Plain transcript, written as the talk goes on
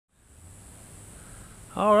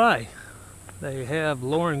All right, they have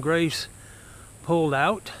Lauren Grace pulled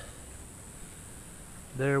out.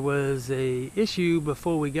 There was a issue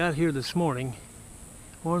before we got here this morning.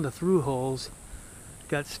 One of the through holes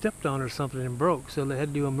got stepped on or something and broke, so they had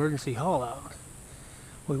to do emergency haul out.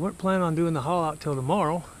 We weren't planning on doing the haul out till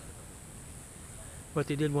tomorrow, but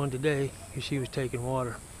they did one today because she was taking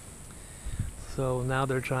water. So now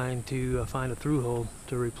they're trying to find a through hole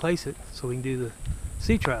to replace it so we can do the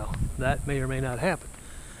sea trial. That may or may not happen.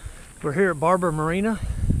 We're here at Barber Marina,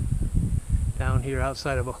 down here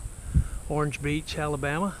outside of Orange Beach,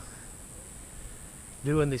 Alabama,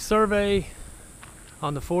 doing the survey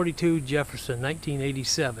on the 42 Jefferson,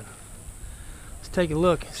 1987. Let's take a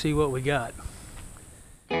look and see what we got.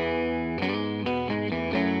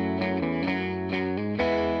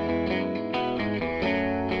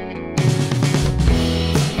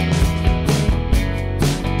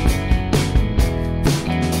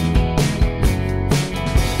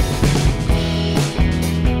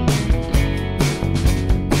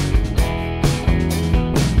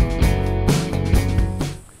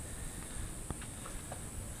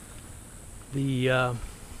 The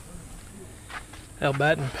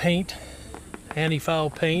Albatin paint, anti-foul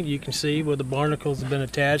paint, you can see where the barnacles have been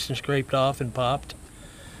attached and scraped off and popped.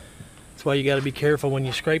 That's why you got to be careful when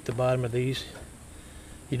you scrape the bottom of these.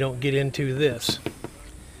 You don't get into this.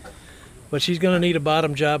 But she's going to need a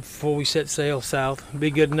bottom job before we set sail south.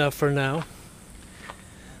 Be good enough for now.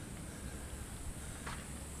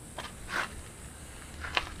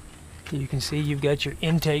 You can see you've got your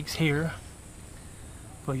intakes here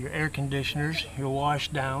for your air conditioners, your wash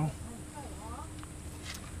down.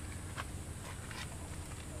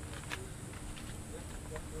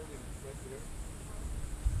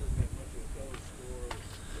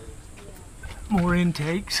 More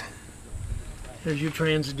intakes. There's your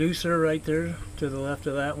transducer right there to the left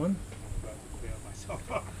of that one.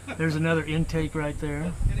 There's another intake right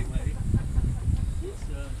there.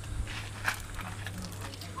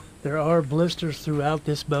 There are blisters throughout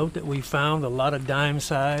this boat that we found, a lot of dime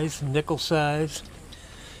size, nickel size.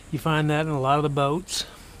 You find that in a lot of the boats.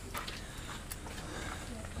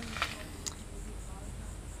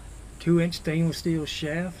 2-inch stainless steel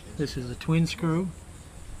shaft. This is a twin screw.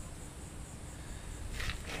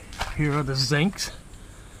 Here are the zincs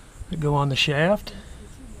that go on the shaft.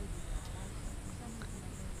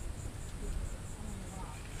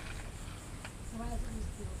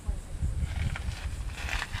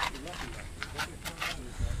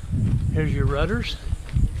 Here's your rudders.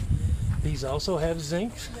 These also have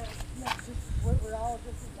zincs.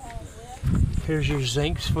 Here's your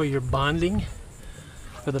zincs for your bonding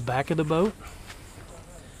for the back of the boat.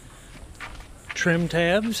 Trim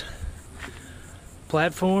tabs.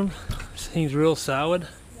 Platform seems real solid.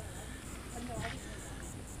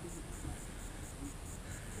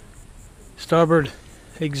 Starboard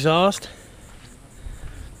exhaust.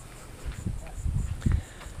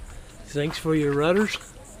 Zincs for your rudders.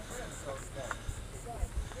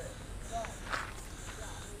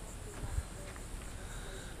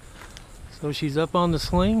 So she's up on the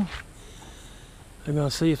sling. They're going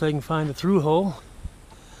to see if they can find a through hole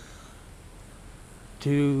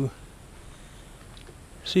to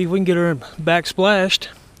see if we can get her backsplashed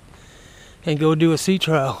and go do a sea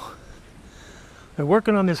trial. They're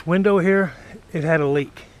working on this window here. It had a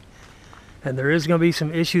leak. And there is going to be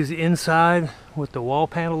some issues inside with the wall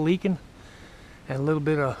panel leaking and a little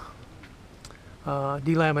bit of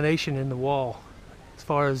delamination in the wall. As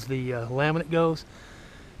far as the laminate goes,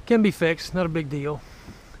 can be fixed, not a big deal.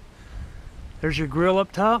 There's your grill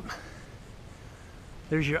up top.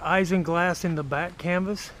 There's your isinglass in the back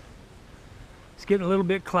canvas. It's getting a little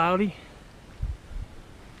bit cloudy,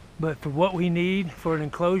 but for what we need for an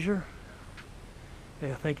enclosure, I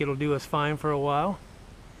think it'll do us fine for a while.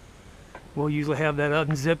 We'll usually have that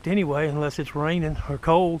unzipped anyway unless it's raining or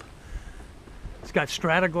cold. It's got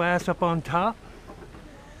strata glass up on top.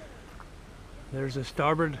 There's a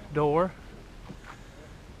starboard door.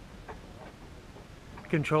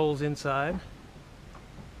 Controls inside.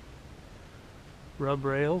 Rub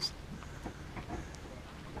rails.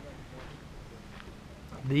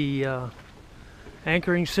 The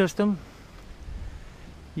anchoring system.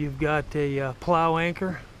 You've got a plow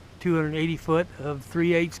anchor, 280 foot of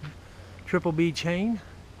 3/8 triple B chain.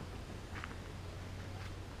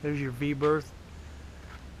 There's your V-berth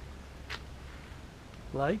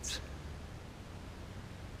lights.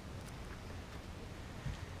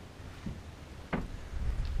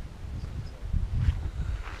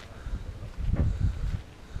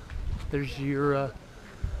 There's your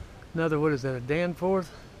another, what is that, a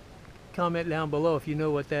Danforth? Comment down below if you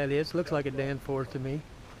know what that is. Looks like a Danforth to me.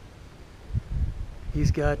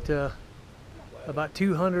 He's got about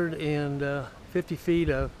 250 feet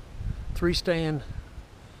of 3-stand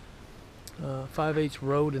 5/8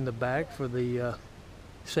 road in the back for the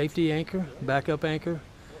safety anchor, backup anchor,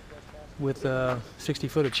 with 60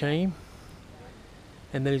 foot of chain.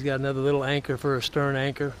 And then he's got another little anchor for a stern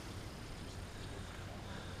anchor.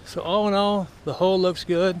 So all in all, the hull looks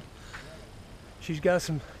good. She's got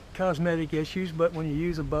some cosmetic issues, but when you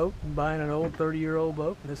use a boat, buying an old 30-year-old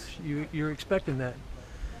boat, you're expecting that.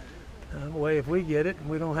 Way if we get it,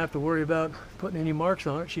 we don't have to worry about putting any marks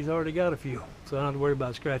on it. She's already got a few, so I don't have to worry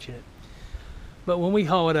about scratching it. But when we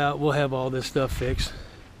haul it out, we'll have all this stuff fixed,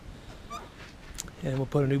 and we'll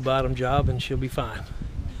put a new bottom job, and she'll be fine.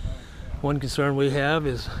 One concern we have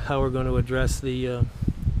is how we're going to address the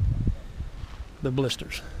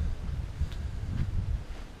blisters.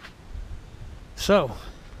 So,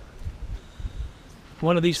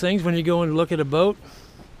 one of these things, when you go and look at a boat,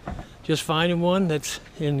 just finding one that's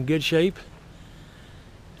in good shape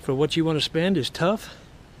for what you want to spend is tough.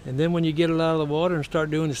 And then when you get it out of the water and start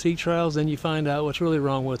doing the sea trials, then you find out what's really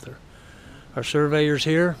wrong with her. Our surveyor's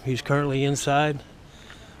here. He's currently inside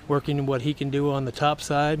working what he can do on the top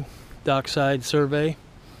side, dockside survey.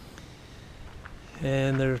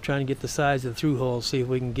 And they're trying to get the size of the through hole, see if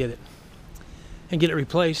we can get it. And get it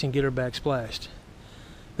replaced and get her back splashed.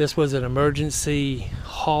 This was an emergency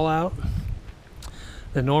haul out.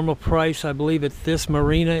 The normal price, I believe, at this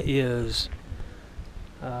marina is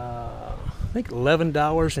I think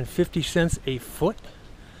 $11.50 a foot.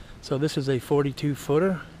 So this is a 42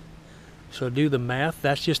 footer. So do the math.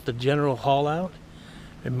 That's just the general haul out.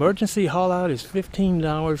 Emergency haul out is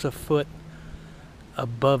 $15 a foot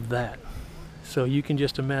above that. So you can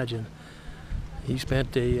just imagine he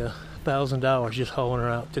spent $1,000 just hauling her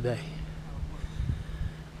out today.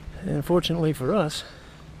 And fortunately for us,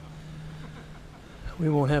 we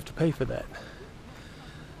won't have to pay for that.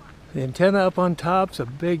 The antenna up on top's a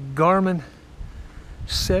big Garmin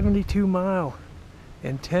 72-mile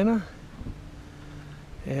antenna,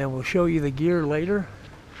 and we'll show you the gear later.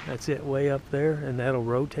 That's it way up there, and that'll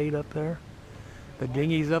rotate up there. The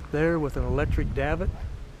dinghy's up there with an electric davit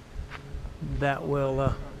that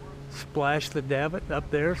will splash the davit up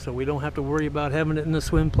there, so we don't have to worry about having it in the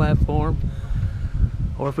swim platform.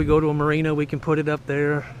 Or if we go to a marina, we can put it up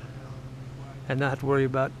there and not have to worry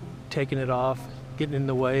about taking it off, getting in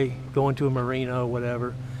the way, going to a marina or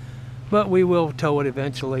whatever. But we will tow it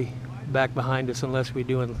eventually back behind us unless we're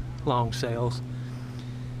doing long sails.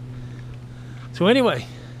 So anyway,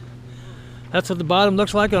 that's what the bottom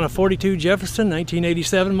looks like on a 42 Jefferson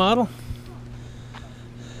 1987 model.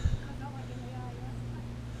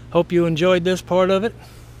 Hope you enjoyed this part of it.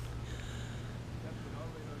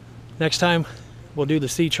 Next time we'll do the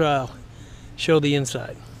sea trial, show the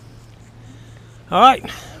inside. All right,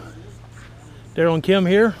 Darrell and Kim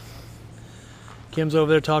here. Kim's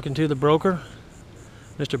over there talking to the broker,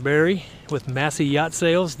 Mr. Barry with Massey Yacht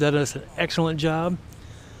Sales. Done us an excellent job.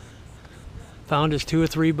 Found us 2 or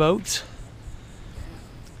 3 boats.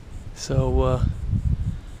 So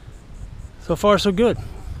far so good.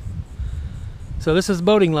 So this is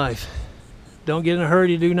boating life. Don't get in a hurry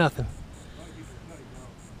to do nothing.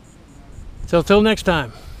 So till next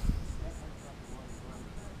time,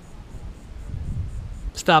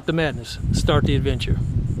 stop the madness, start the adventure.